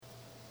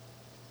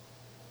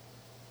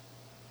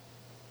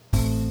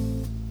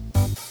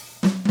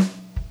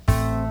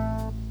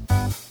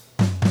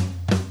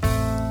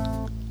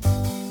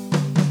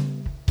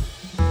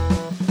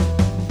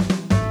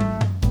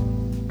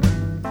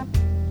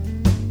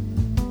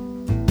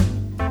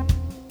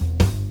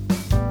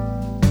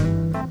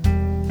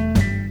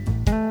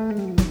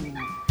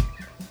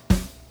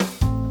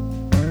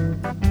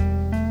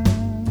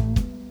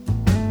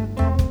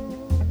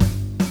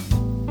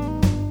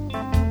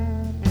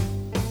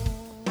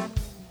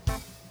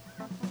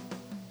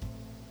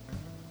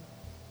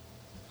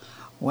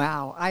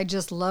Wow, I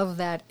just love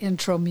that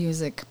intro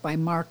music by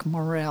Mark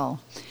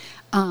Morell.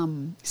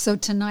 So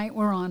tonight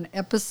we're on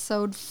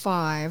episode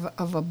 5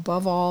 of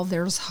Above All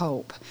There's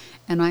Hope.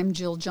 And I'm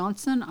Jill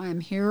Johnson. I'm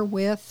here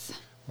with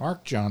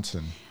Mark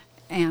Johnson.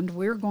 And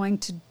we're going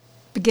to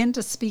begin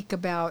to speak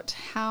about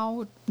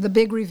how the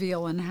big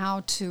reveal and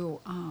how to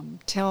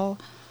tell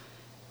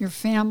your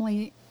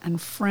family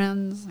and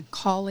friends and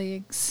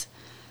colleagues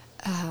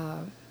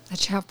that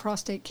you have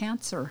prostate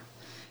cancer.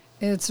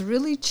 It's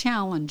really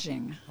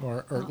challenging.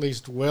 Or at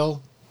least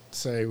we'll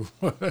say,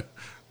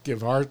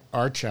 give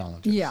our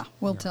challenges. Yeah,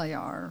 we'll tell you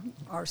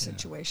our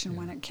situation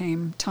when it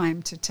came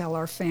time to tell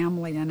our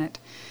family. And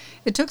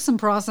it took some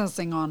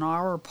processing on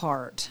our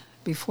part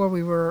before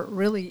we were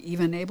really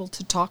even able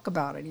to talk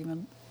about it,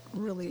 even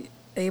really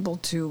able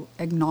to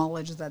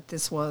acknowledge that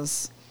this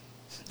was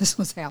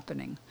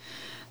happening.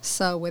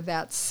 So with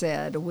that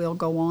said, we'll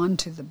go on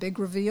to the big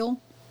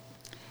reveal,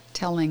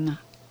 telling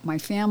my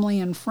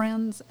family and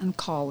friends and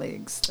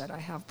colleagues that I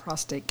have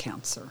prostate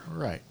cancer.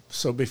 Right.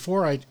 So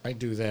before I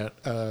do that,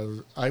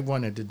 I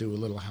wanted to do a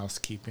little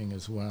housekeeping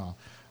as well.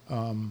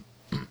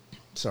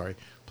 Sorry.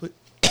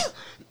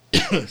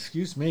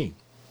 Excuse me.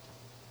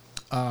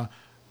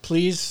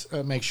 Please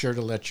make sure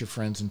to let your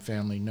friends and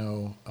family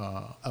know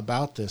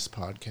about this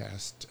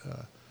podcast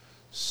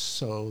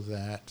so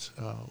that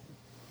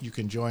you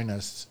can join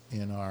us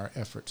in our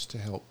efforts to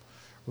help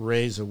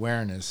raise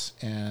awareness.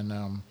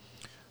 And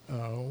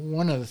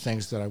one of the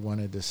things that I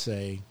wanted to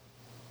say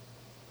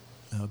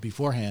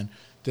beforehand,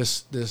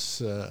 this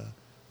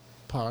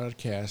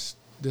podcast,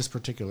 this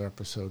particular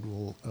episode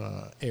will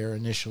air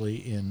initially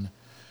in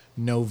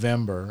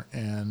November,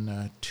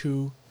 and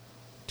two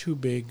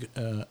big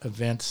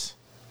events,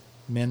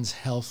 men's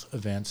health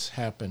events,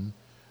 happen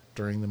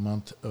during the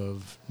month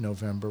of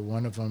November.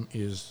 One of them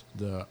is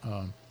the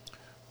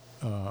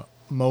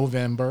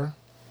Movember,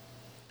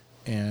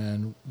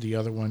 and the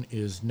other one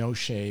is No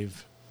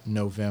Shave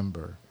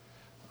November.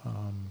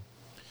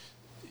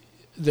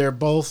 They're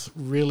both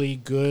really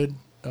good,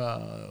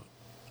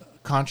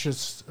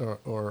 conscious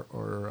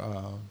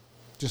or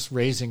just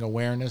raising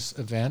awareness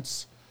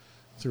events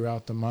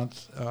throughout the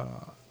month.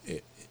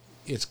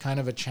 It's kind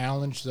of a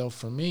challenge, though,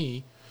 for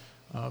me,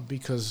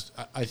 because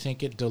I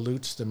think it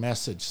dilutes the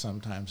message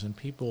sometimes, and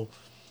people,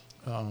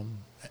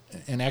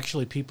 and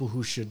actually people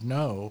who should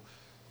know,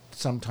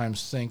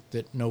 sometimes think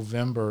that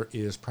November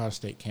is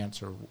Prostate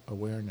Cancer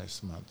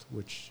Awareness Month,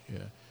 which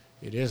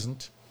it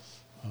isn't.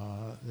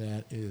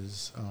 That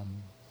is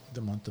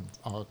the month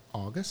of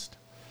August.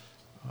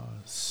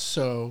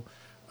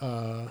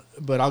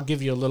 But I'll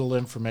give you a little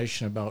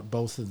information about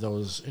both of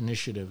those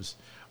initiatives.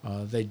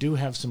 They do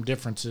have some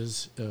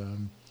differences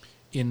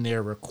in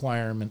their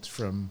requirements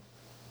from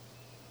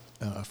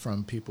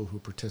people who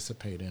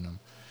participate in them.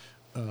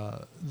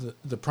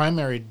 The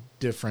primary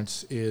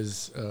difference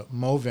is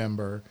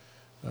Movember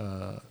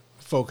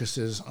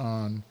focuses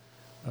on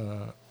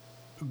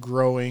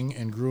growing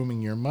and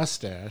grooming your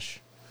mustache.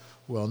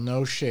 Well,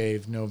 No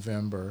Shave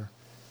November,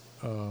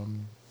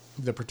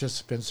 the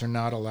participants are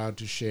not allowed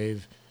to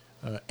shave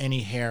any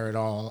hair at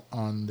all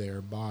on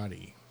their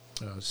body.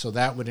 So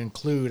that would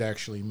include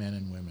actually men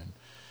and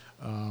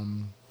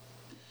women.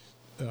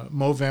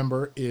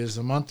 Movember is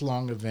a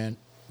month-long event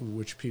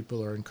which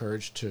people are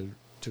encouraged to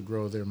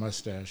grow their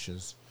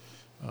mustaches,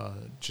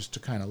 just to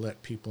kind of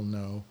let people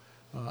know.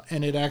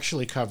 And it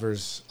actually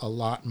covers a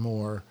lot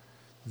more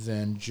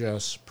than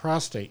just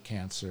prostate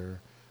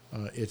cancer.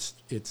 It's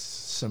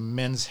some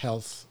men's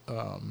health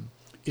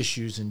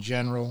issues in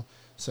general,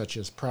 such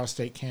as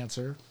prostate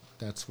cancer.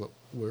 That's what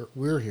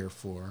we're here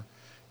for.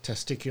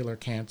 Testicular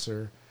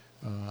cancer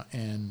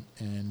and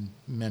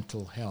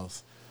mental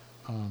health.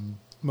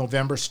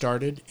 Movember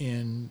started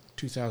in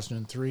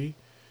 2003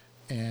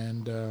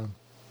 and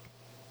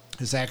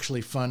has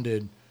actually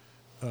funded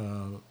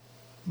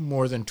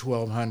more than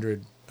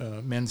 1,200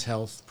 men's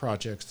health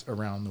projects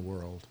around the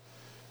world.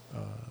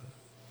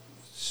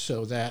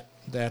 So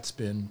that's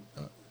been,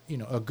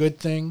 a good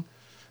thing,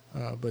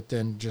 but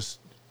then just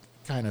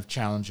kind of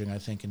challenging, I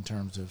think, in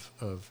terms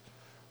of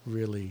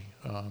really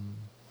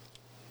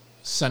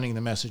sending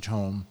the message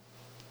home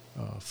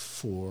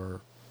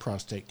for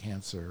prostate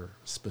cancer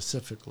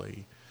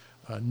specifically.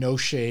 No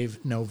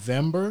Shave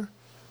November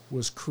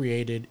was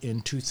created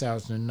in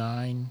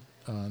 2009,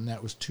 and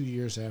that was 2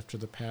 years after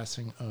the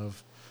passing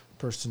of a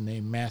person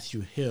named Matthew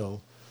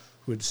Hill,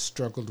 who had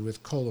struggled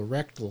with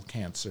colorectal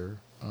cancer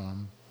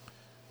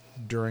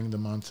during the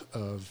month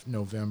of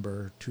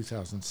November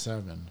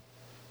 2007.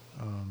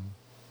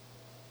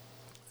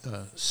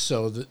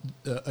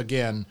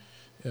 Again,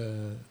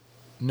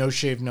 No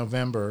Shave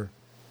November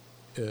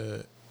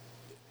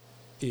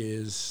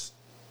is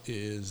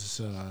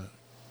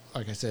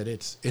like I said,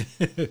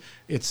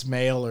 it's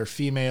male or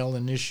female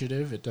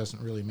initiative. It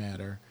doesn't really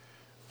matter,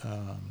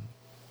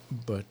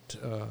 but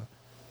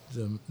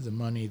the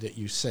money that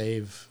you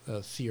save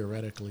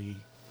theoretically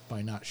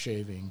by not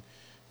shaving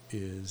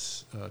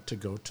is to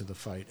go to the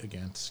fight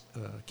against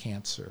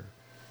cancer.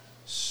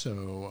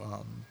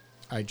 So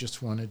I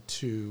just wanted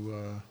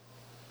to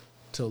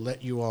to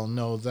let you all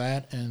know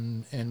that,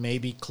 and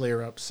maybe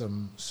clear up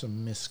some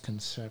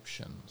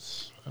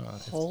misconceptions.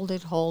 Hold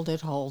it.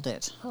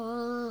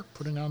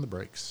 Putting on the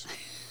brakes.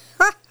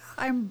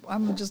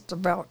 I'm just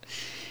about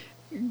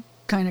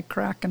kind of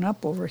cracking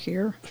up over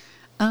here.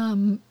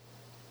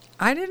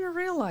 I didn't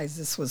realize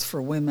this was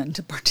for women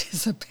to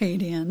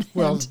participate in.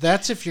 Well,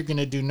 that's if you're going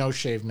to do No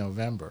Shave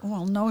November.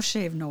 Well, No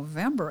Shave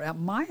November at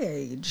my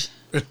age.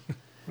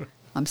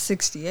 I'm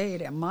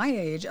 68. At my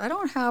age, I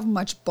don't have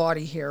much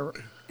body hair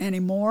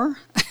anymore.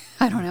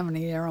 I don't have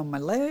any hair on my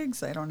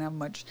legs. I don't have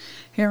much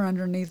hair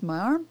underneath my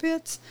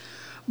armpits.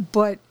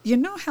 But you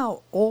know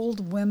how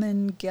old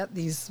women get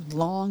these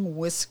long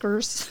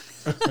whiskers?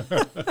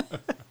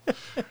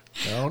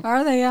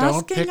 Are they asking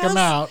don't pick us? them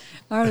out.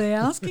 Are they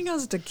asking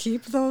us to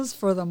keep those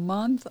for the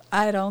month?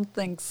 I don't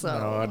think so.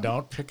 No,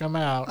 don't pick them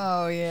out.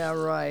 Oh, yeah,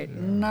 right.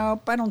 Yeah.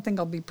 Nope, I don't think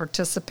I'll be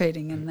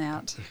participating in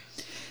that.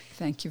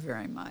 Thank you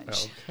very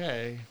much.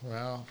 Okay,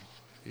 well,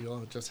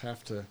 you'll just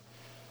have to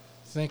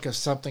think of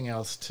something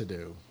else to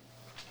do.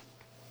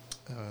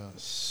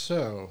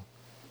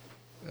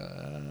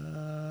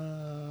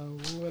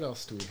 What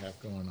else do we have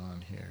going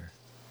on here?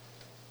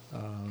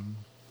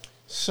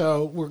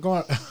 So we're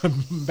going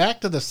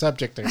back to the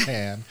subject at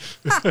hand.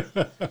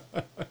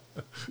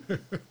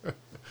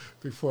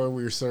 Before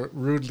we so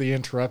rudely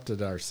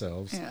interrupted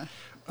ourselves, yeah.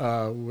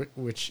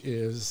 Which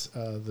is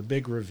the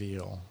big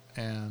reveal.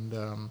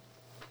 And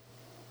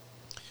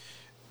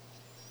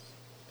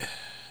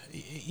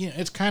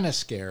it's kind of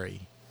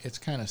scary.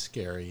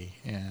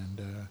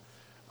 And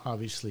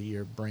obviously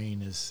your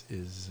brain is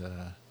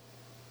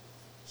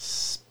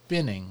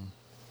spinning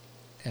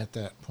at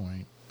that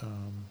point.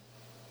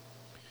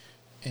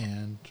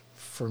 And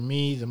for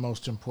me, the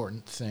most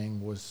important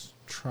thing was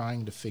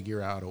trying to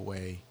figure out a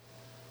way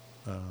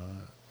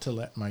to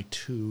let my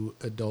 2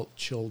 adult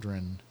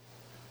children,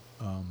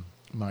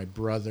 my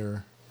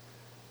brother,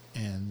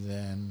 and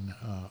then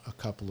a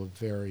couple of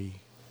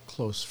very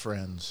close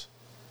friends,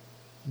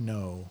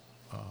 know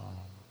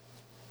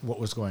what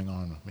was going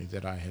on with me,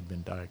 that I had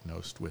been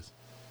diagnosed with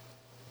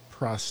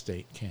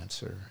prostate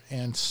cancer.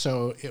 And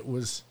so it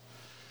was,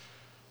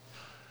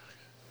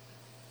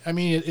 I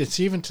mean, it's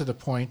even to the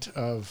point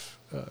of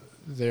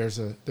there's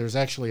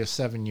actually a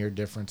 7-year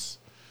difference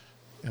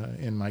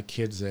in my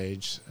kids'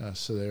 age,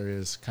 so there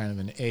is kind of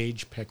an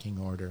age pecking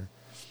order.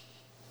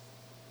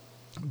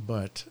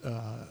 But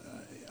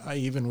I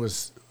even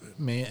was,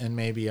 and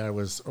maybe I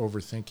was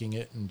overthinking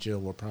it, and Jill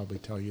will probably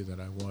tell you that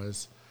I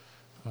was.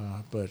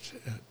 But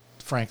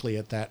frankly,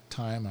 at that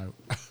time,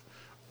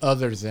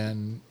 other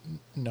than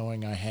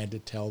knowing I had to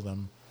tell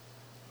them,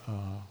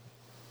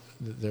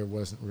 there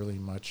wasn't really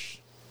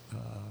much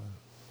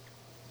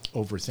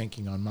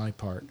overthinking on my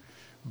part.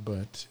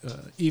 But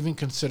even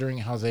considering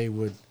how they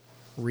would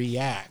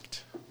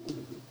react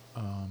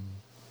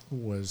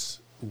was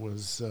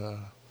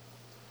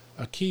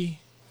a key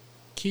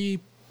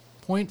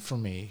point for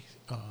me.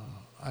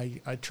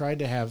 I tried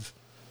to have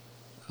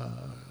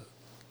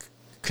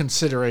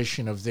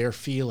consideration of their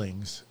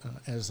feelings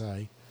as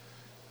I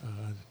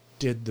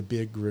did the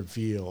big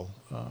reveal.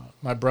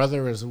 My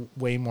brother is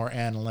way more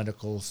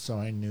analytical, so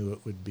I knew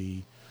it would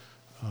be,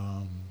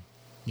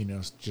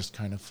 just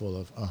kind of full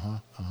of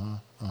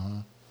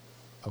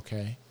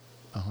okay,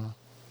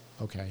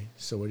 okay.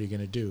 So what are you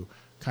going to do?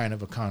 Kind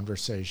of a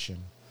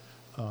conversation,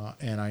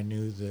 and I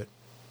knew that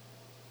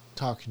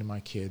talking to my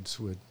kids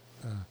would,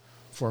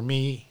 for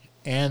me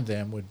and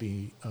them, would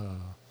be,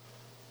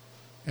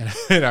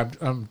 and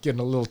I'm getting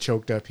a little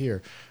choked up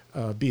here,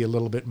 be a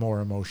little bit more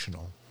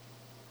emotional.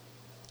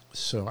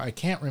 So I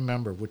can't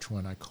remember which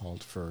one I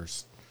called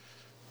first,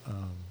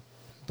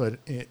 but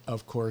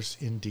of course,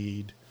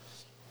 indeed,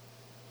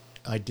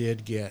 I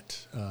did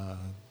get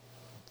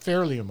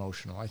fairly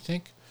emotional. I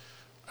think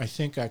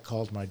I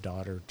called my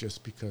daughter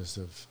just because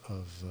of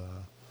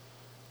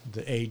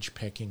the age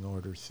pecking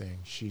order thing.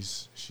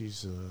 She's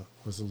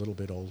was a little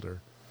bit older,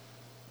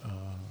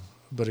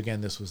 but again,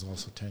 this was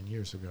also 10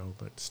 years ago.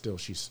 But still,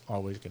 she's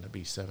always going to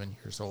be 7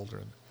 years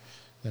older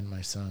than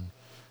my son.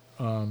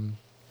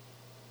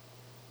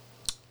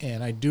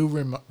 And I do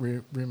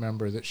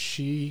remember that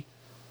she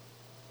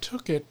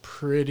took it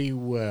pretty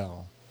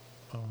well.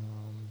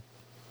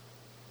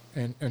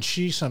 And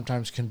she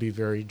sometimes can be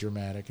very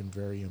dramatic and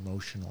very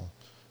emotional,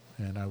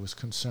 and I was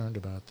concerned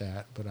about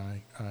that. But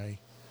I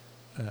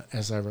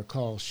as I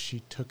recall,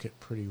 she took it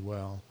pretty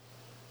well.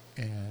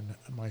 And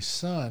my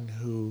son,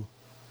 who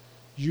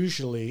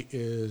usually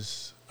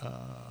is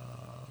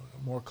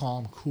more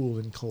calm, cool,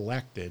 and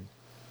collected,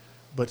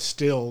 but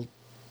still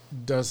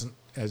doesn't,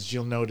 as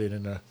Jill noted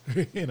in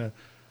a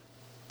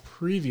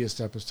previous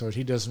episode,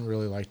 he doesn't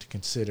really like to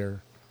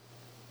consider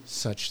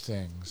such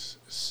things.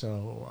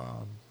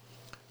 So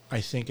I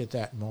think at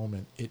that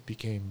moment it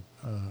became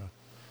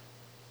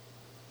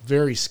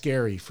very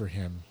scary for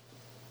him.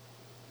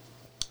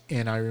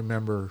 And I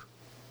remember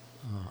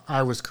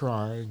I was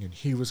crying and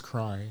he was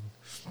crying.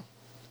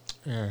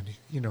 And,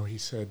 he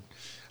said,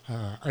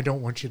 I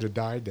don't want you to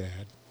die,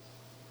 Dad.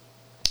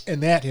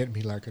 And that hit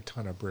me like a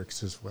ton of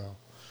bricks as well.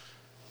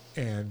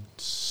 And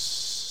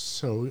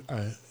so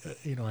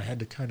I had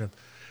to kind of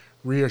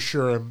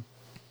reassure him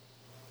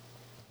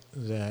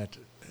that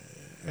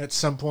at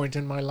some point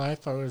in my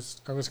life I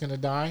was going to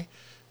die,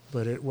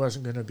 but it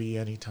wasn't going to be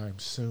anytime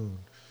soon.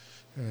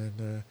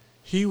 And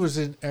he was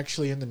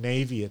actually in the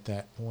Navy at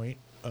that point,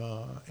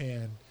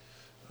 and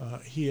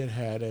he had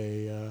had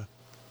a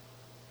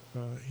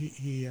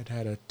he had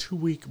had a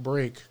 2-week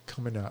break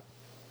coming up,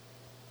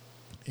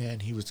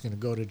 and he was going to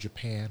go to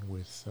Japan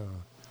with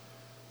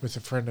a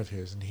friend of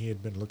his, and he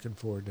had been looking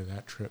forward to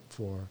that trip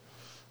for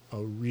a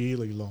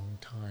really long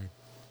time.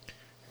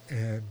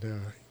 And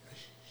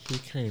he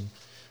came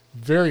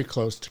very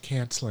close to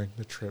canceling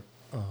the trip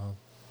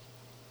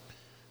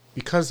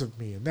because of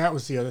me. And that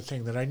was the other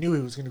thing, that I knew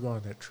he was going to go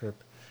on that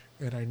trip,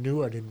 and I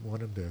knew I didn't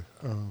want him to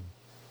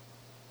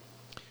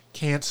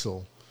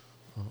cancel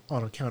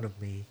on account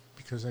of me,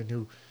 because I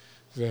knew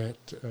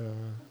that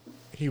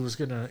he was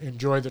going to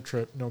enjoy the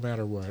trip no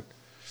matter what.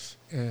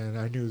 And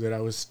I knew that I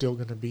was still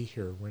going to be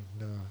here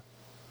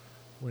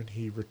when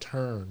he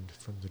returned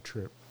from the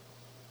trip.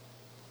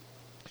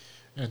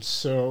 And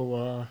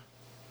so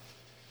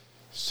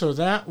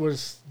that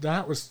was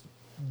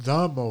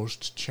the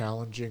most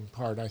challenging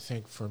part, I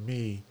think, for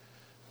me.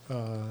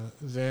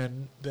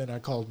 Then I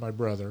called my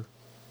brother,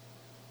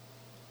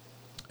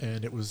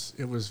 and it was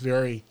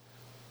very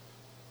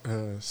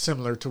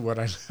similar to what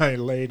I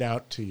laid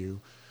out to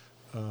you,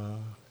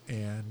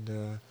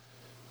 and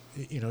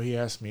he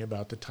asked me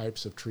about the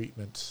types of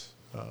treatments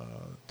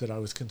that I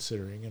was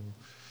considering, and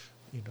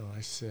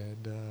I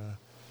said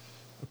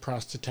a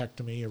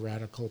prostatectomy, a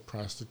radical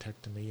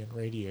prostatectomy, and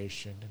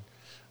radiation.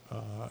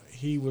 And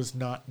he was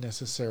not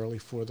necessarily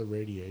for the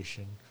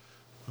radiation.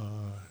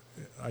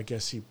 I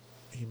guess he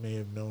may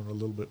have known a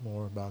little bit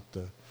more about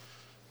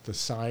the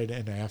side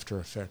and after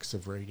effects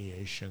of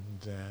radiation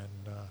than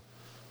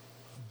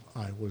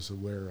I was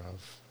aware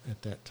of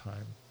at that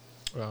time.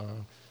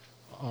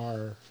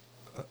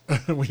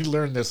 We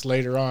learned this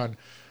later on.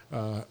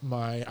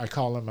 I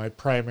call him my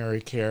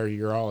primary care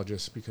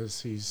urologist,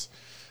 because he's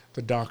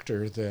the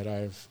doctor that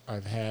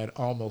I've had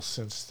almost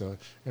since the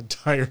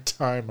entire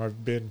time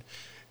I've been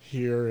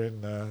here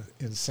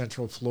in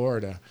Central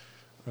Florida,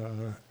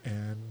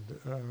 and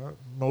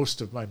most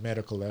of my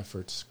medical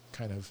efforts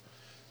kind of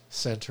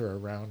center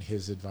around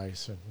his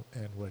advice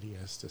and what he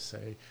has to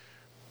say.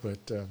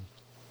 But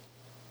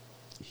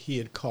he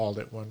had called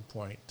at one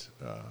point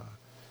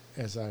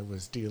as I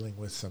was dealing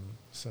with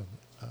some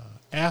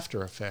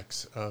after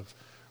effects of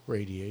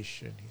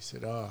radiation. He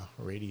said,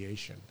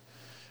 radiation,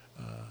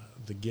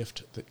 the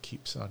gift that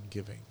keeps on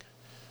giving.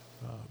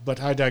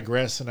 But I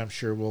digress, and I'm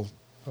sure we'll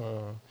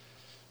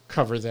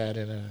cover that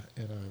in a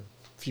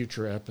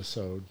future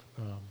episode.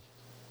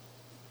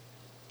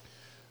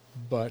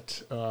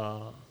 But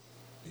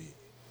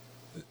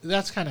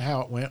that's kind of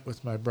how it went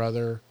with my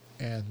brother.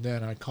 And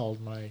then I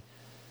called my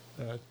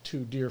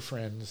 2 dear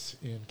friends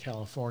in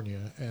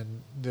California,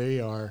 and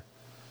they're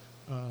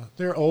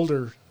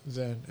older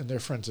than, and they're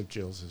friends of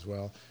Jill's as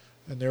well,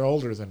 and they're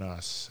older than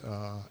us.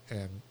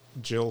 And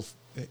Jill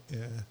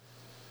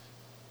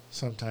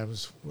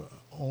sometimes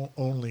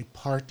only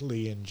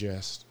partly in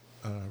jest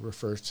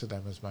refers to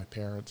them as my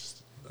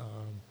parents.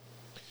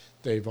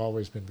 They've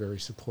always been very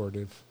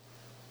supportive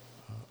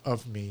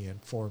of me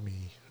and for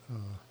me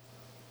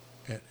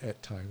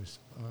at times.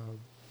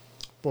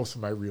 Both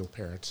of my real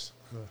parents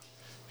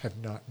have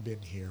not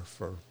been here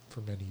for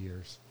many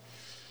years.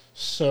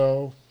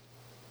 So,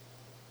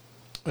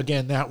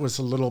 again, that was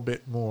a little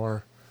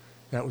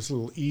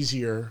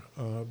easier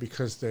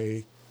because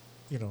they,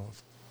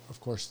 of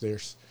course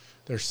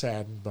they're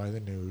saddened by the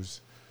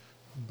news,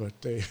 but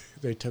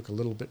they took a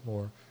little bit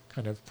more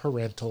kind of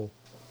parental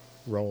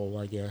role,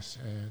 I guess,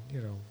 and,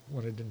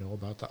 wanted to know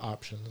about the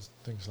options,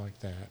 things like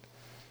that.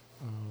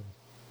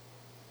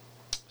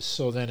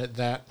 So then at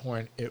that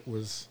point it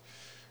was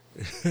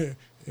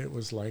it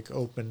was like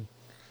open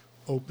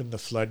the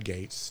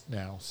floodgates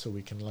now, so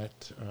we can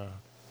let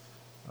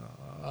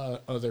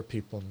other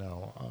people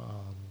know.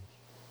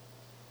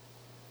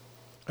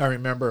 I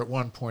remember at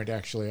one point,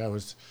 actually, I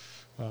was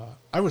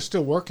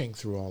still working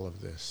through all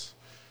of this,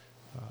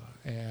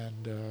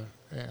 and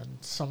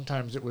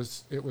sometimes it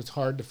was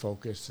hard to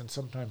focus, and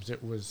sometimes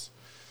it was,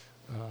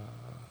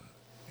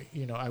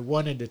 I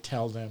wanted to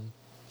tell them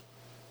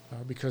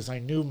because I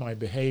knew my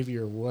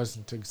behavior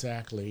wasn't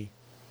exactly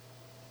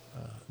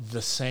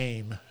the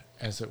same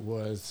as it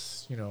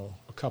was,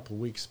 a couple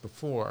weeks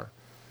before.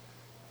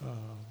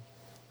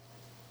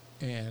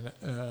 And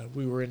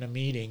we were in a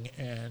meeting,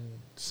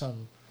 and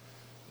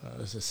it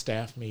was a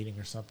staff meeting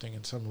or something,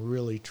 and some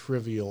really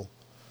trivial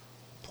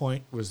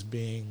point was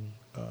being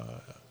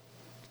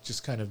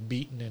just kind of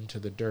beaten into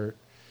the dirt.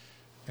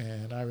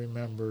 And I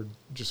remember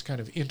just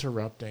kind of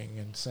interrupting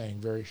and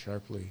saying very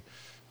sharply,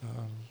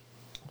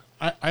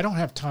 I don't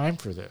have time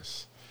for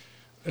this,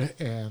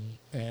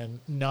 and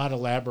not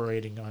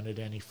elaborating on it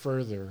any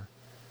further.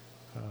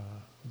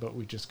 But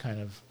we just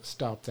kind of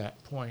stopped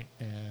that point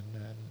and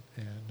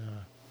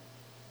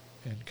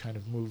kind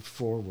of moved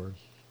forward.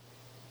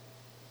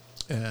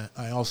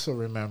 I also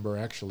remember,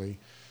 actually,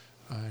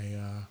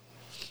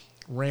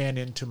 ran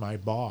into my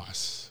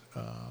boss.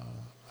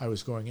 I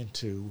was going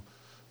into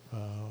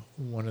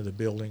one of the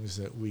buildings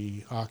that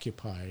we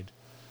occupied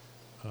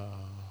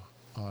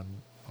on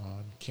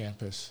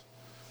campus,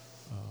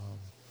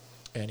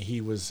 and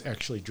he was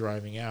actually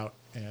driving out,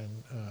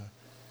 and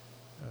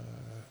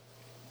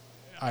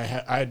I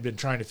had been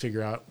trying to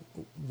figure out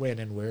when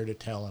and where to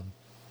tell him,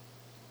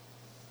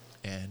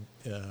 and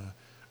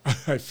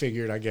I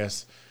figured, I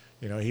guess,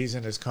 he's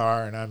in his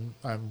car and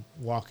I'm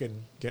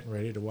getting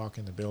ready to walk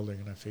in the building,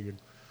 and I figured,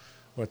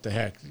 what the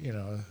heck,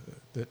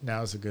 that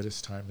now's as good a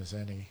time as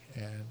any,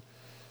 and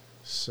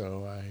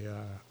so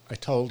I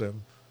told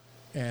him,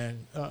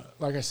 and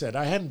like I said,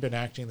 I hadn't been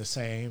acting the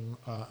same.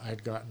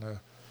 I'd gotten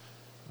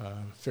a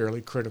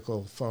fairly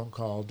critical phone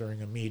call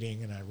during a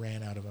meeting, and I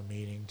ran out of a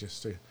meeting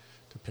just to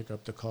pick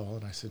up the call,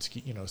 and I said,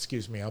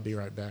 excuse me, I'll be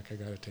right back. I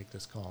got to take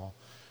this call,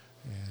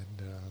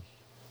 and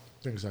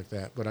things like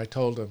that. But I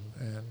told him,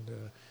 and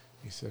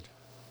he said,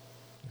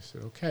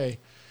 okay,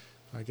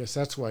 I guess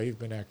that's why you've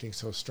been acting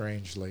so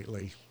strange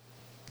lately.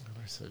 And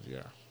I said,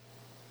 yeah.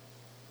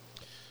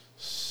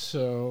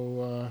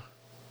 So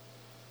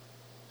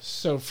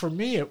for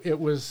me, it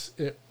was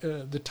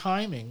the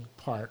timing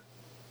part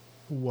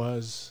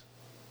was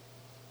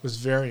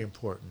very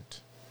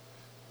important.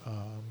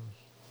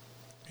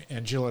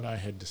 And Jill and I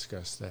had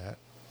discussed that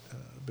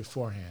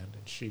beforehand,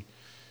 and she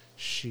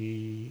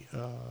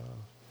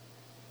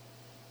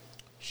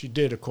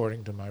did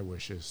according to my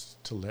wishes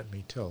to let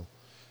me tell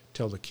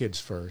the kids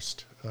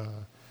first.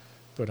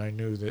 But I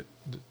knew that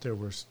there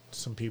were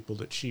some people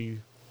that she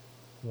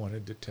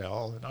wanted to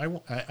tell, and I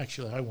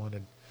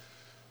wanted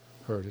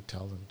her to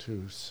tell them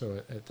too.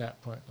 So at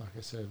that point, like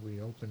I said, we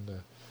opened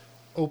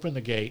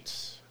the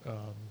gates,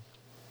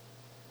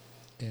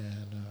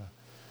 and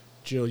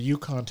Jill, you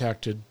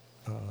contacted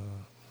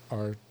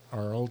our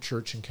old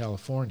church in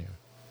California.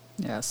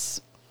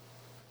 Yes.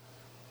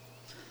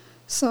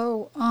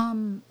 So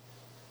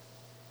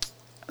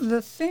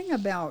the thing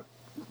about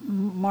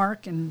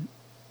Mark and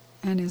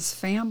his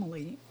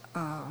family,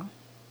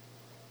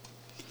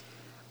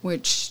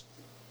 which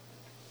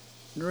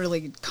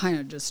really kind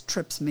of just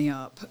trips me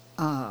up,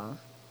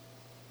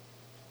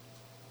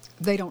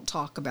 they don't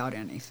talk about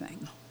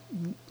anything.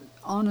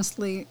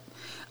 Honestly,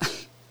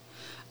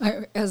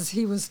 as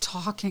he was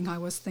talking, I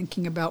was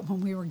thinking about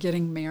when we were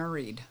getting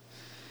married.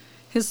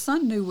 His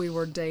son knew we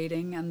were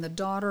dating, and the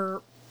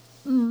daughter,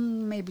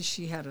 maybe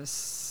she had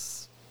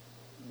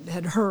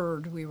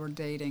heard we were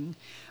dating,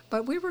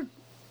 but we were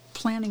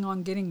planning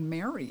on getting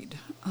married,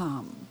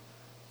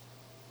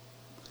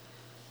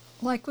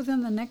 like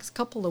within the next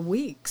couple of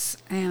weeks,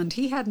 and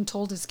he hadn't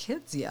told his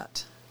kids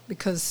yet,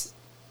 because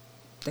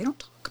they don't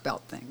talk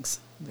about things.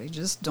 They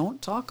just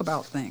don't talk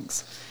about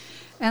things.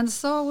 And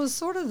so it was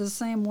sort of the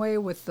same way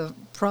with the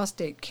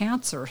prostate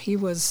cancer. It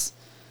was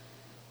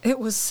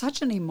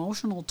such an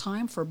emotional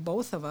time for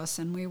both of us,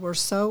 and we were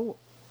so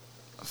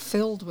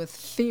filled with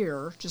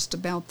fear just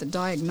about the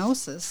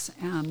diagnosis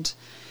and,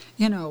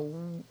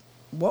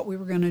 what we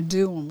were going to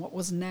do and what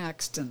was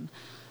next. And,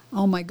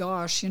 oh my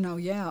gosh,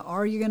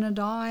 are you going to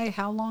die?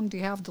 How long do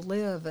you have to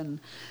live? And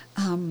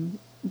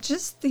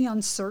just the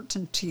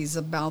uncertainties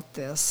about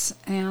this,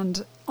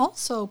 and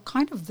also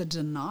kind of the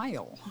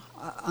denial.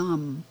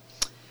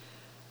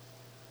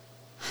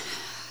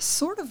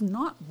 Sort of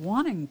not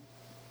wanting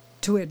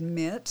to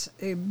admit,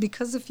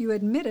 because if you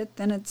admit it,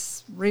 then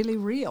it's really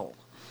real.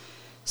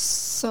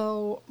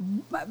 So,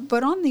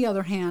 but on the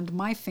other hand,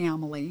 my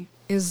family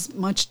is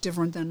much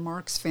different than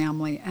Mark's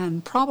family,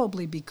 and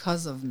probably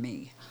because of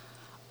me.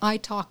 I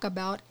talk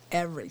about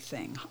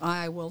everything.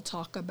 I will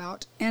talk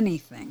about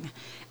anything.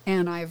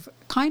 And I've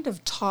kind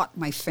of taught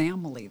my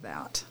family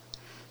that.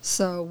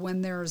 So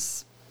when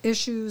there's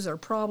issues or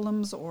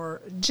problems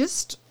or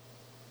just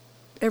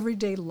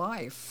everyday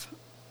life,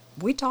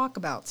 we talk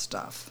about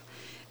stuff.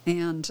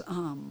 And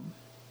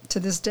to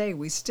this day,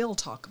 we still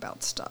talk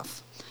about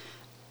stuff.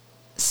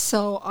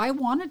 So I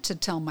wanted to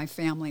tell my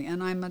family,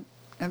 and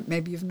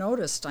maybe you've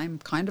noticed, I'm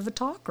kind of a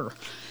talker.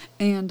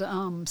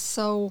 And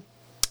so,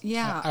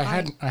 yeah. I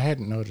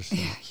hadn't noticed that.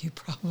 Yeah, you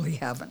probably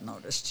haven't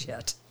noticed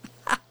yet.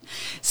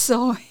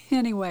 So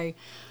anyway,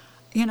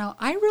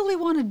 I really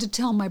wanted to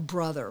tell my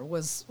brother,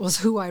 was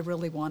who I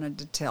really wanted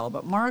to tell.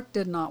 But Mark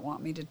did not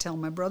want me to tell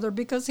my brother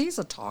because he's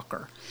a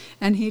talker.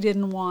 And he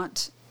didn't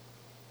want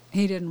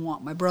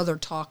my brother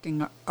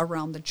talking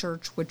around the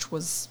church, which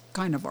was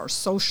kind of our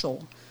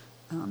social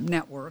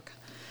network.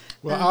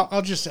 Well,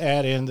 I'll just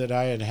add in that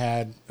I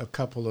had a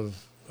couple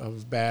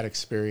of bad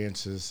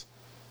experiences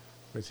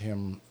with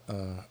him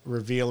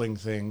revealing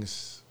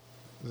things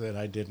that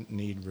I didn't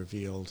need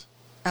revealed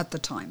at the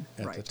time.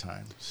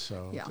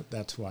 So yeah.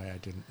 That's why I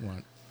didn't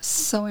want.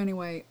 So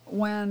anyway,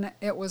 when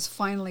it was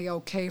finally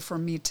okay for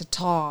me to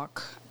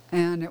talk,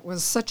 and it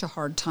was such a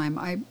hard time,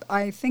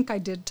 I think I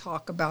did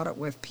talk about it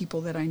with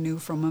people that I knew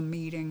from a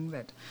meeting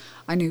that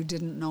I knew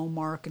didn't know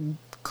Mark and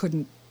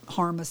couldn't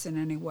harm us in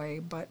any way,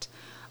 but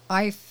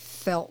I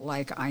felt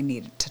like I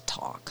needed to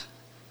talk.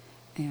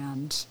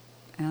 And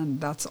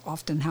And that's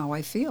often how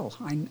I feel.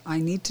 I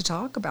need to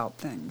talk about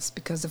things,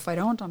 because if I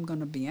don't, I'm going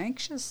to be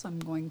anxious. I'm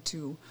going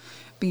to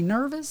be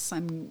nervous.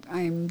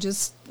 I'm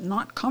just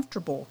not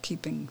comfortable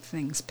keeping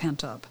things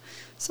pent up.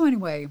 So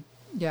anyway,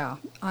 yeah,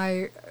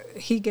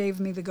 he gave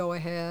me the go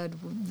ahead.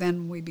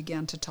 Then we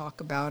began to talk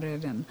about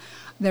it, and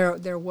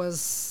there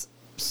was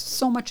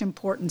so much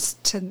importance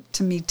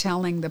to me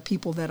telling the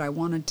people that I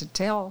wanted to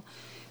tell,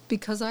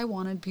 because I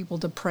wanted people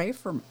to pray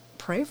for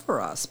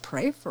us,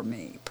 pray for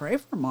me, pray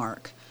for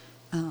Mark.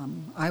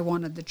 I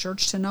wanted the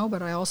church to know,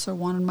 but I also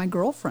wanted my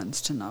girlfriends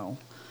to know.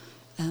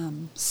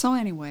 So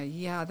anyway,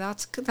 yeah,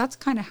 that's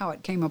kind of how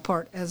it came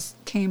apart. That's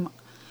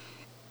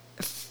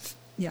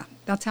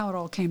how it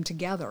all came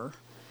together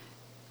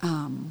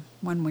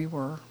when we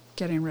were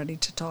getting ready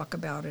to talk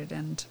about it.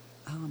 And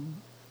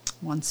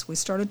once we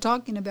started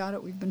talking about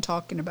it, we've been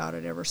talking about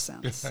it ever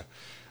since.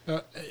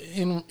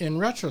 In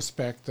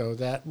retrospect, though,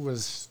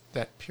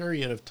 that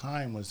period of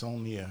time was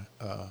only a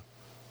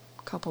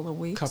couple of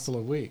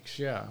weeks.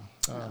 Yeah.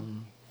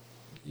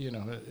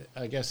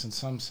 I guess in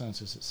some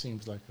senses it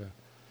seems like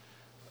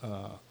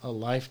a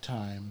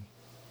lifetime.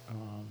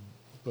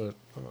 But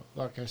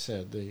like I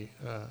said, the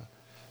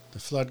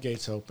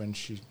floodgates opened.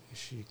 She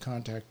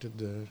contacted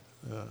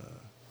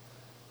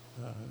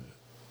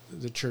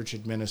the church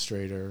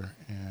administrator,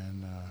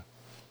 and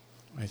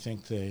I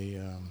think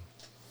they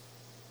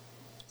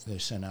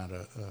sent out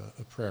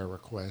a prayer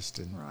request,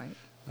 and right.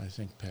 I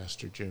think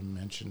Pastor Jim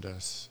mentioned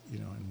us,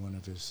 in one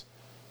of his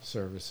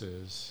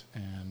services,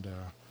 and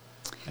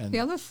the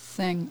other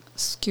thing,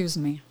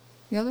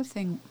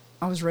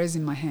 I was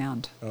raising my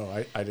hand.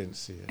 Oh, I didn't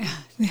see it.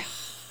 The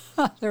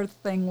other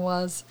thing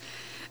was,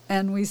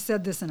 and we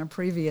said this in a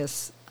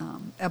previous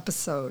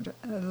episode,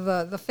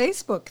 the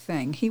Facebook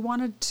thing. He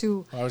wanted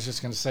to. I was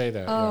just going to say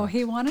that. Oh, yeah.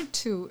 He wanted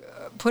to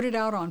put it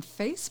out on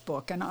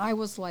Facebook, and I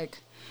was like,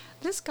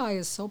 this guy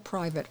is so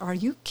private. Are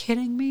you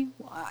kidding me?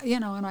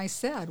 And I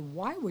said,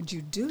 why would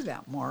you do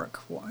that,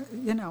 Mark?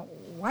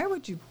 Why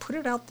would you put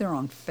it out there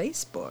on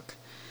Facebook?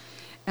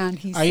 And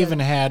he said, I even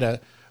had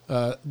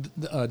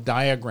a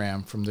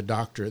diagram from the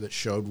doctor that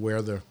showed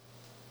where the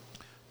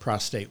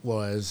prostate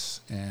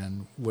was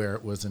and where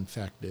it was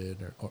infected,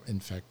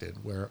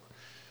 where it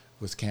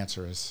was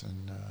cancerous,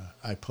 and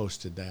I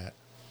posted that.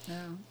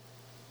 Yeah.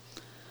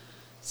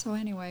 So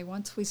anyway,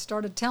 once we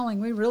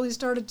really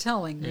started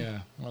telling. Yeah,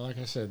 well, like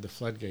I said, the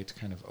floodgates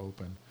kind of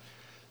opened.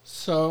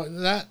 So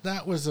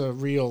that was a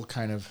real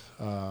kind of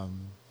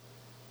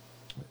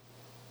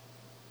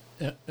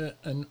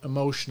an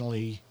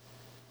emotionally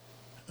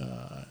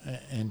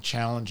and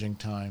challenging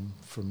time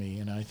for me,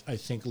 and I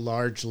think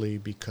largely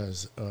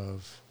because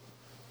of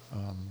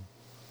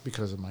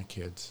my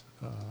kids.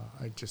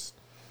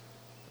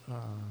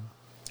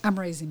 I'm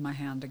raising my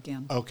hand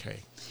again. Okay.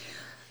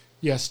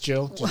 Yes,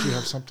 Jill, did you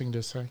have something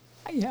to say?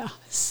 Yeah.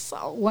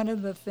 So one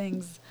of the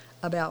things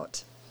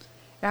about,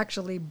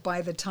 actually,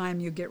 by the time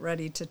you get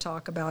ready to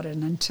talk about it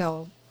and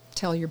tell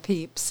your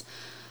peeps,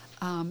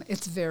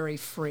 it's very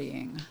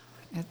freeing.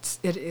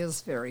 It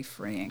is very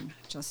freeing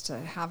just to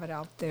have it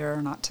out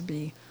there, not to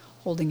be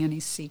holding any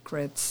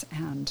secrets,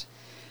 and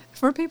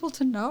for people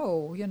to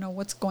know,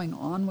 what's going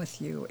on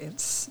with you.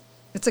 It's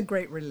a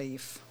great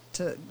relief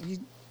to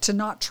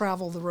not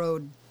travel the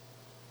road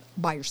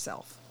by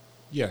yourself.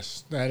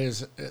 Yes, that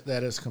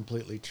is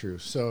completely true.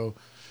 So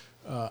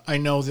I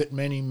know that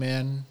many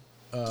men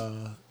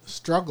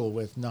struggle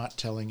with not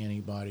telling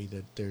anybody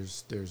that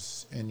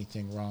there's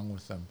anything wrong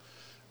with them,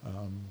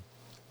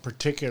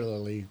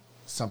 particularly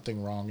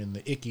something wrong in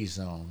the icky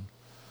zone,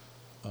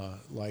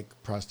 like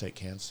prostate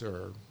cancer,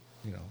 or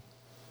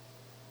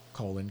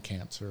colon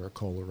cancer or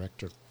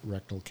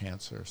colorectal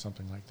cancer or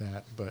something like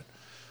that. But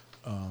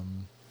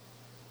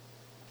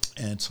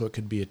and so it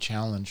could be a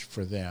challenge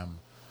for them.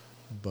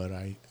 But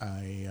I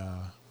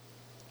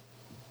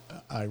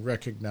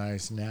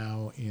recognize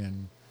now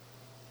in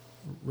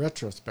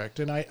retrospect,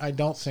 and I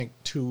don't think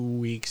 2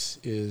 weeks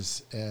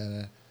is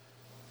an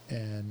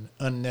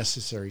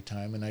unnecessary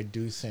time, and I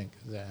do think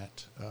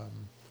that,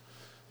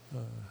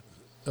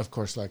 of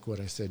course, like what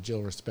I said,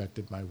 Jill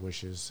respected my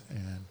wishes,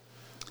 and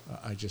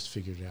I just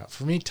figured it out.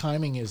 For me,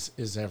 timing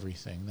is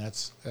everything.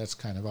 That's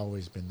kind of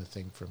always been the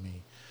thing for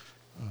me.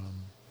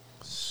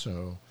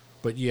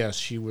 But yes,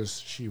 she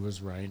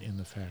was right in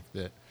the fact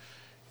that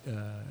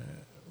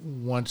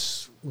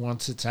once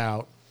it's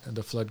out,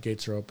 the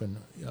floodgates are open,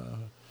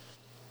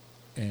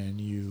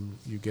 and you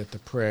get the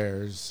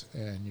prayers,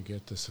 and you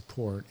get the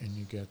support, and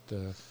you get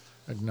the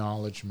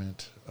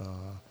acknowledgement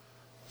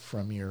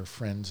from your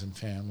friends and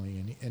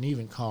family, and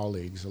even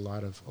colleagues. A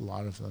lot of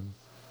them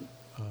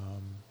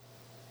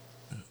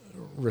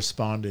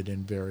responded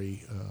in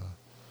very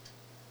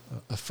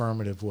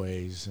affirmative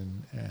ways,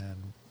 and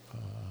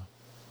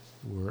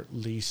were at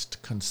least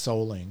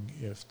consoling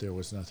if there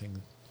was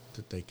nothing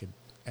that they could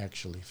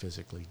actually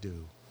physically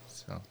do.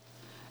 So,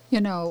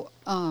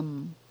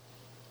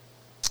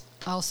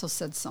 I also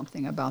said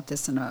something about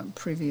this in a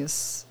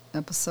previous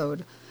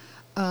episode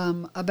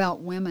about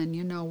women.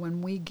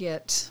 When we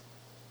get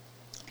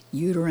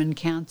uterine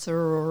cancer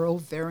or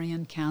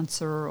ovarian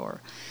cancer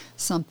or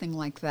something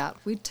like that.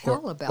 We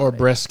tell about it. Or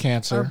breast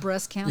cancer. Or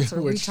breast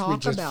cancer. Which we talk we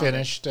just about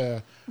finished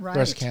Right.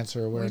 Breast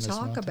Cancer Awareness We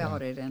talk Month,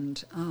 about it,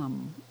 and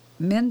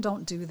men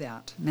don't do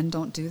that. Men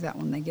don't do that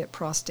when they get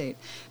prostate,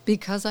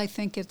 because I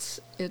think it's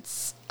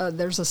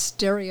there's a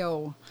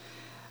stereotype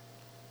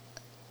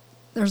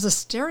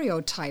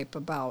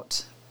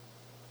about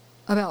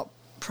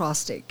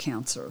prostate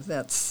cancer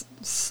that's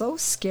so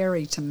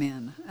scary to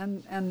men,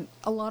 and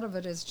a lot of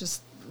it is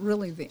just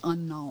really the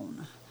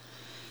unknown.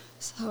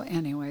 So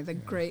anyway, the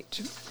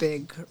great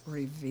big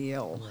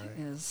reveal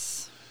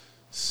is.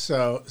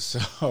 So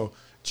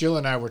Jill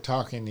and I were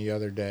talking the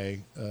other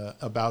day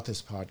about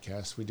this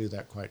podcast. We do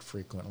that quite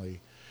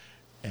frequently.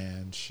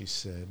 And she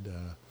said,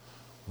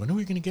 when are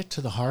we going to get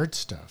to the hard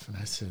stuff? And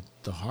I said,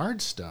 the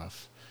hard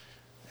stuff?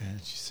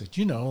 And she said,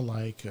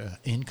 like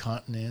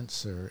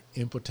incontinence or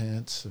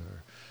impotence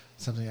or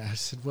something. I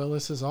said, well,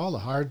 this is all the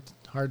hard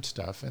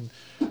stuff. And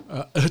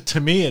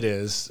to me it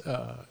is,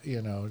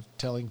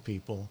 telling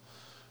people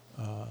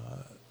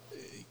that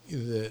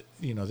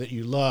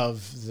you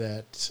love,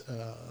 that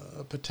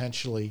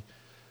potentially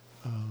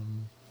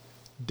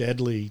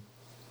deadly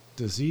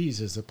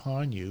disease is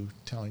upon you,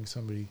 telling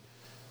somebody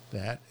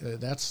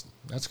that's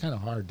kind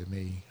of hard to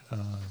me.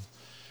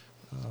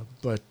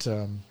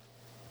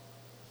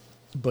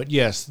 But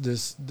yes,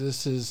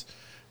 this is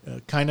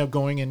kind of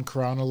going in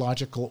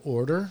chronological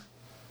order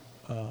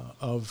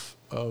of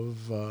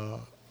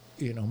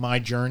my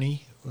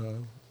journey,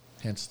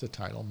 hence the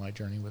title, My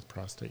Journey with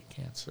Prostate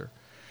Cancer.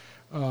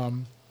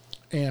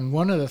 And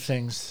one of the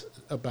things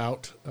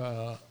about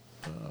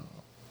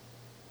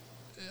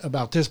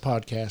this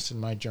podcast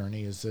and my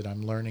journey is that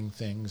I'm learning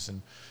things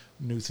and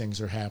new things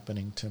are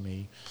happening to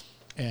me.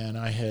 And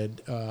I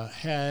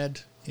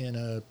had in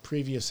a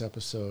previous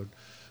episode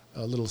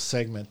a little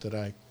segment that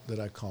I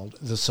called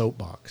the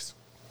soapbox,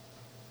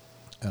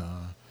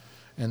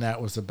 and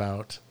that was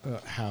about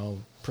how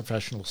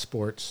professional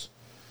sports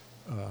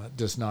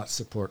does not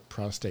support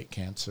prostate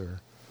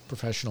cancer.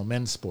 Professional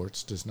men's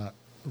sports does not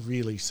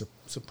really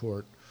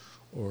support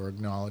or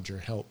acknowledge or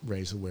help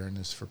raise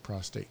awareness for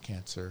prostate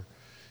cancer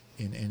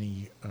in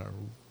any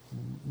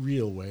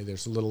real way.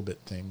 There's a little bit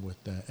thing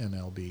with the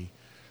MLB.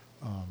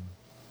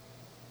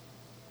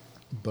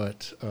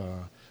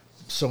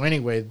 So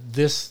anyway,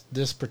 this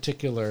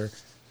particular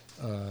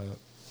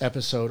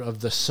episode of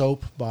the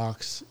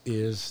soapbox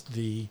is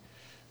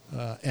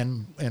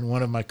and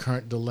one of my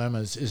current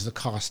dilemmas is the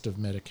cost of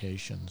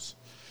medications.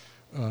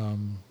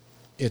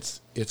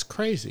 It's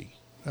crazy.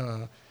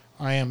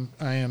 I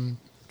am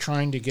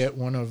trying to get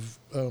one of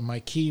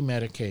my key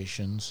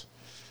medications,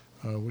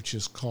 which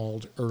is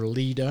called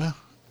Erlida.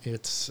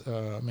 It's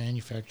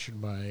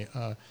manufactured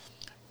by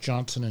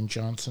Johnson &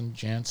 Johnson,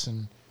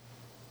 Janssen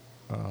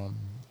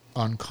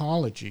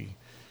Oncology,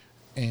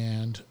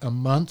 and a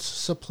month's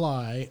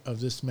supply of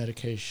this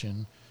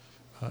medication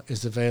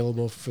is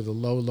available for the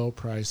low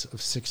price of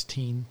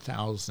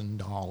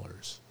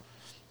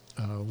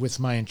 $16,000. With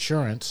my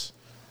insurance,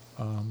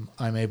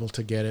 I'm able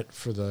to get it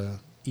for the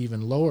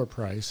even lower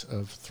price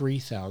of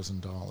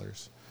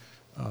 $3,000.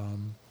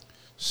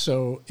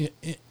 So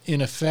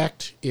in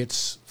effect,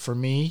 it's, for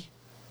me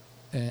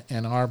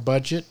and our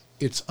budget,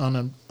 it's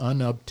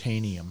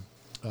unobtainium.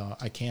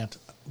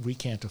 We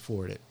can't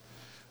afford it.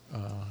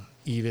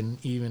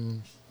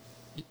 Even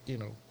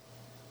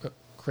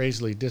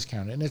crazily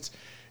discounted. And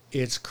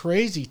it's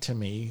crazy to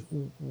me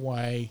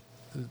why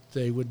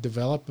they would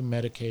develop a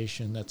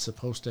medication that's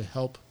supposed to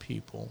help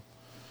people,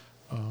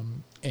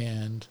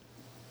 and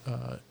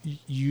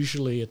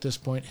usually at this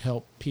point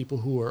help people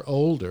who are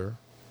older,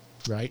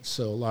 right?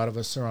 So a lot of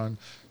us are on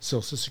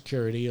Social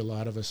Security, a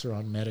lot of us are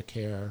on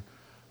Medicare,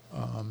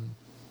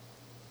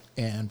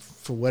 and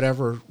for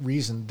whatever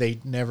reason, they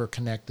never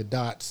connect the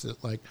dots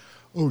that, like,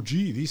 oh,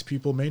 gee, these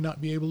people may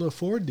not be able to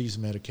afford these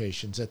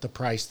medications at the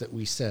price that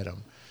we set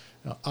them.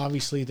 Now,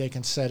 obviously, they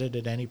can set it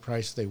at any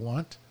price they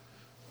want.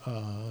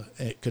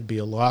 It could be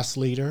a loss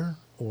leader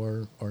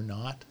or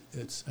not.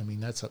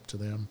 That's up to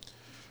them.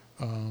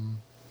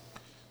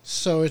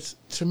 So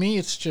to me,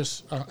 it's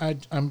just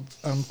I'm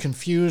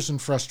confused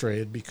and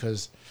frustrated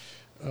because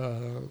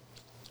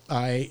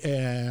I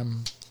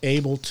am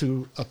able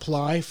to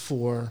apply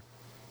for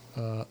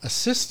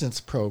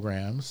assistance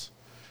programs.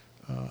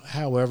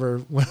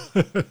 However,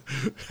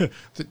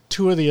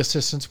 two of the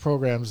assistance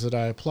programs that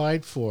I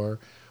applied for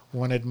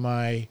wanted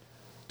my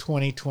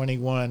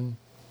 2021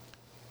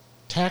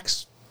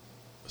 tax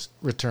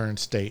return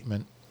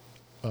statement,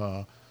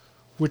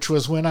 which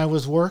was when I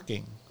was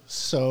working.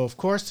 So, of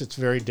course, it's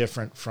very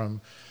different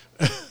from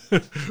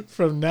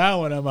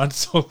now when I'm on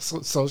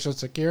Social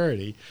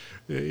Security.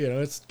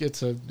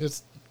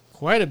 It's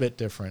quite a bit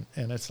different,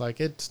 and it's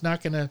like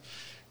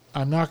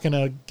I'm not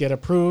gonna get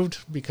approved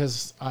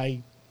because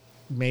I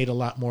made a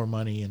lot more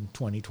money in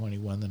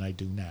 2021 than I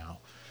do now.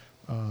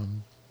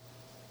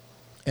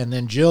 And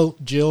then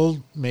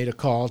Jill made a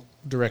call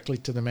directly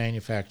to the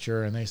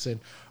manufacturer, and they said,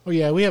 oh,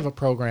 yeah, we have a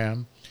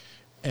program.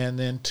 And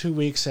then 2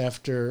 weeks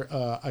after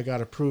I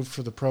got approved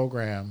for the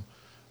program,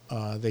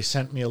 they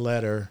sent me a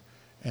letter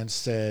and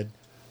said,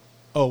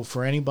 oh,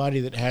 for anybody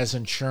that has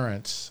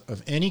insurance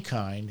of any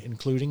kind,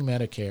 including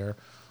Medicare,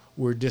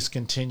 we're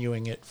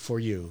discontinuing it for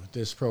you.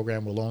 This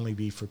program will only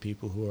be for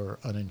people who are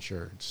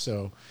uninsured.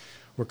 So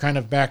we're kind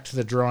of back to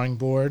the drawing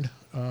board,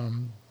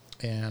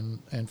 and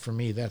for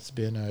me, that's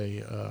been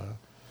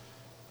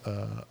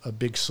a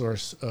big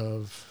source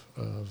of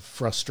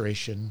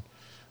frustration,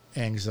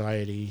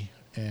 anxiety,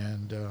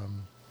 and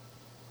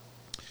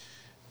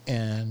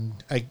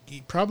I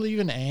probably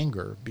even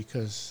anger,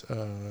 because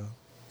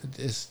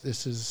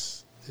this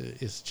is,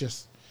 it's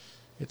just,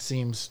 it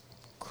seems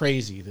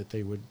crazy that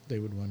they would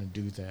want to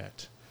do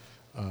that.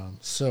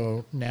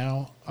 So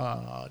now,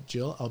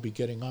 Jill, I'll be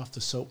getting off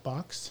the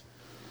soapbox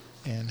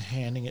and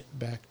handing it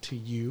back to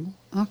you.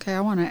 Okay, I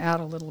want to add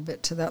a little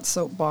bit to that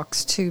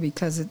soapbox too,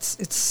 because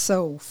it's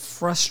so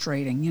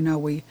frustrating. You know,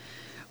 we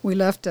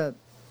left a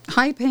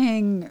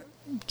high-paying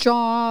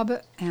job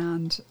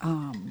and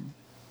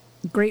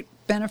great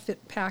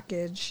benefit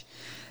package,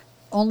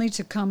 only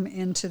to come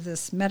into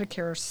this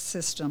Medicare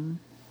system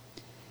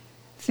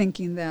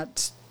thinking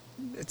that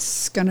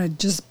it's going to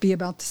just be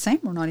about the same.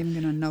 We're not even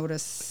going to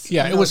notice.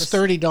 Yeah, it was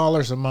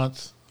 $30 a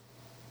month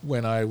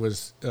when I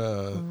was,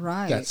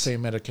 right. That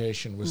same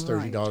medication was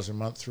 $30 a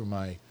month through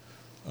my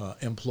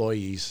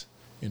employee's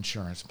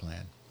insurance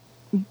plan.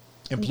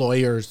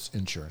 Employer's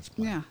insurance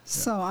plan. Yeah,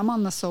 so I'm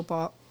on the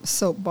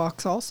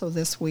soapbox also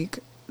this week.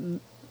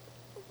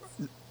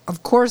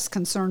 Of course,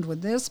 concerned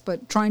with this,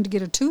 but trying to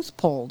get a tooth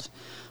pulled.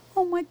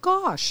 Oh my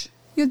gosh,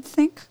 you'd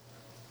think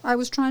I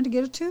was trying to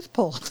get a tooth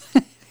pulled.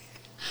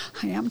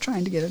 I am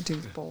trying to get a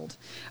tooth pulled.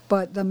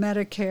 But the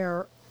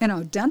Medicare,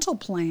 dental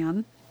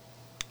plan,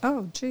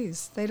 oh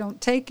geez, they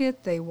don't take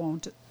it, they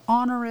won't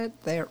honor it.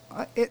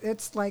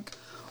 It's like,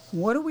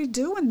 what do we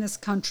do in this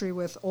country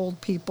with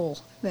old people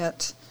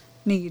that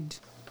need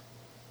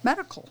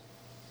medical?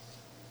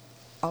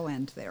 I'll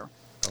end there.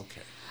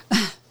 Okay.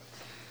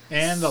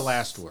 And the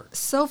last word.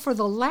 So for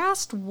the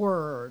last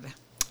word,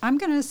 I'm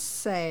going to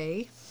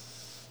say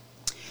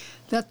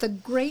that the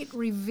great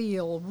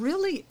reveal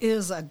really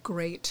is a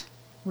great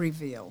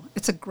reveal.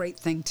 It's a great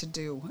thing to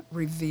do,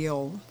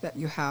 reveal that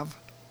you have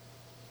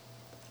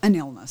an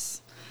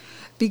illness.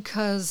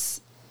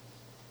 Because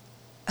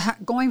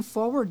going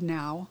forward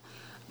now,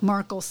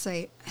 Mark will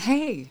say,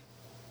 hey,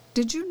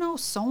 did you know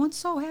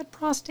so-and-so had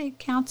prostate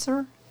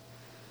cancer?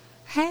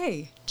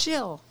 Hey,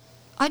 Jill,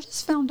 I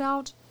just found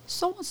out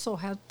so-and-so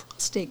had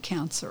prostate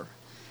cancer.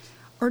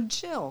 Or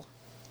Jill,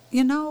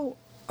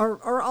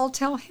 or I'll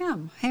tell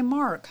him, hey,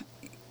 Mark,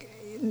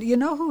 you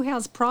know who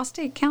has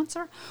prostate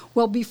cancer?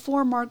 Well,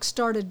 before Mark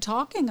started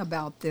talking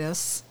about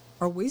this,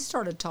 or we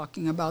started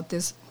talking about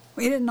this,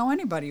 we didn't know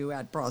anybody who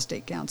had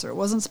prostate cancer. It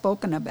wasn't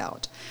spoken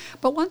about.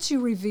 But once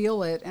you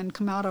reveal it and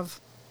come out of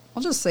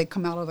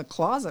the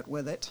closet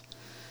with it,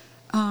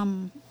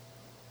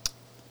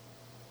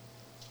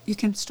 you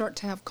can start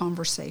to have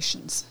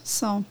conversations.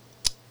 So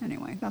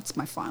anyway, that's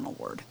my final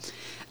word.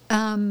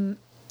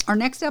 Our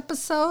next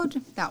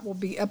episode, that will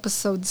be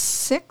episode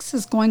 6,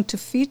 is going to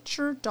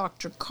feature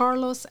Dr.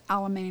 Carlos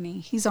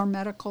Alemany. He's our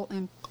medical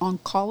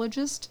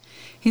oncologist.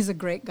 He's a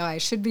great guy.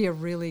 Should be a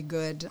really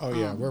good... Oh,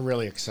 yeah, we're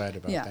really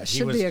excited about that.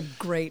 Should be a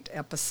great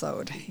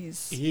episode.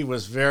 He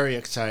was very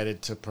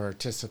excited to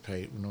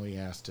participate when we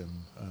asked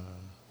him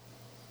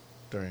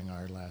during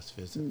our last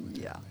visit with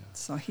him. Yeah,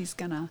 so he's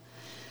gonna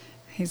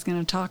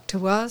talk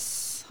to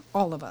us,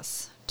 all of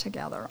us,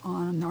 together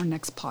on our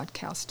next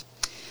podcast.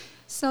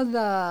 So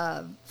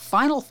the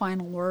final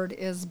word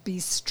is be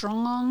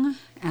strong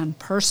and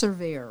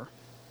persevere.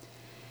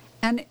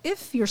 And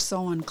if you're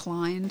so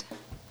inclined,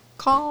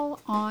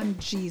 call on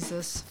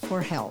Jesus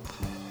for help.